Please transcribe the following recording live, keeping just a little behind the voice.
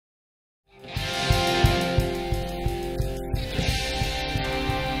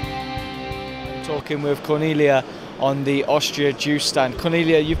talking with Cornelia on the Austria Juice stand.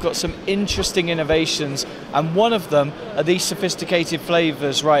 Cornelia, you've got some interesting innovations, and one of them are these sophisticated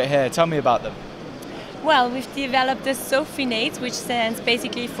flavours right here. Tell me about them. Well, we've developed the sophinade, which stands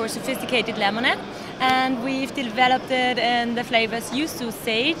basically for sophisticated lemonade, and we've developed it in the flavors yuzu,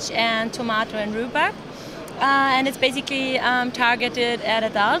 sage, and tomato and rhubarb. And it's basically targeted at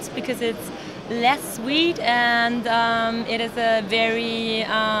adults because it's less sweet, and it is a very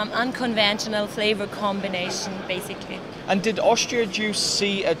unconventional flavor combination, basically. And did Austria Juice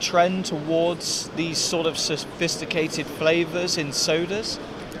see a trend towards these sort of sophisticated flavors in sodas?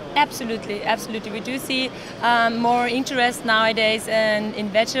 Absolutely, absolutely. We do see more interest nowadays in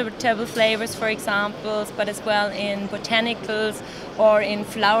vegetable flavors, for example, but as well in botanicals or in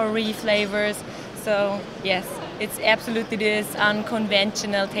flowery flavors. So yes, it's absolutely this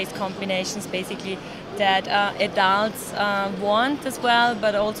unconventional taste combinations basically that adults want as well,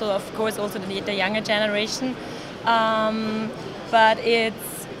 but also of course also the younger generation. But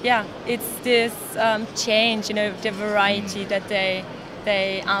it's this change, the variety that they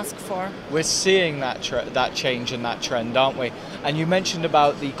ask for. We're seeing that change and that trend, aren't we? And you mentioned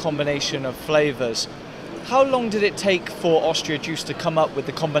about the combination of flavours. How long did it take for Austria Juice to come up with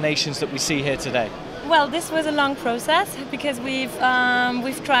the combinations that we see here today? Well, this was a long process because we've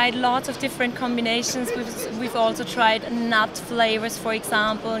tried lots of different combinations. We've also tried nut flavors, for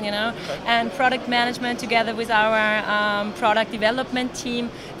example, and product management together with our product development team.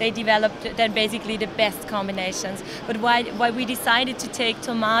 They developed then basically the best combinations. But why we decided to take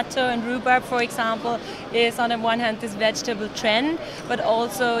tomato and rhubarb, for example, is on the one hand this vegetable trend, but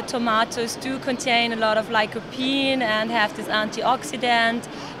also tomatoes do contain a lot of lycopene and have this antioxidant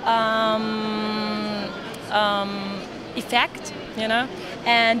effect,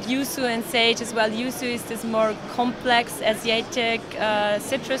 and yuzu and sage as well. Yuzu is this more complex Asiatic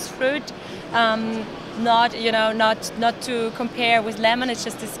citrus fruit, not to compare with lemon. It's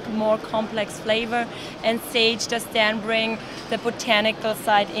just this more complex flavor, and sage does then bring the botanical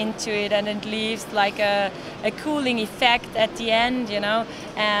side into it, and it leaves like a cooling effect at the end,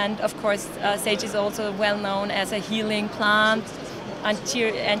 And of course, sage is also well known as a healing plant,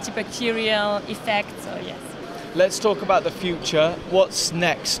 antibacterial effect. So yes. Let's talk about the future. What's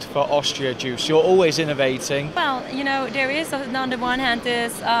next for Austria Juice? You're always innovating. Well, there is on the one hand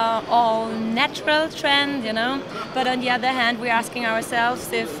this all natural trend, but on the other hand we're asking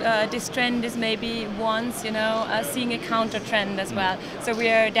ourselves if this trend is maybe once, seeing a counter trend as well. So we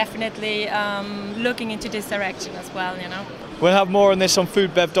are definitely looking into this direction as well, We'll have more on this on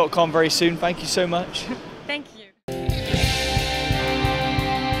foodbev.com very soon. Thank you so much. Thank you.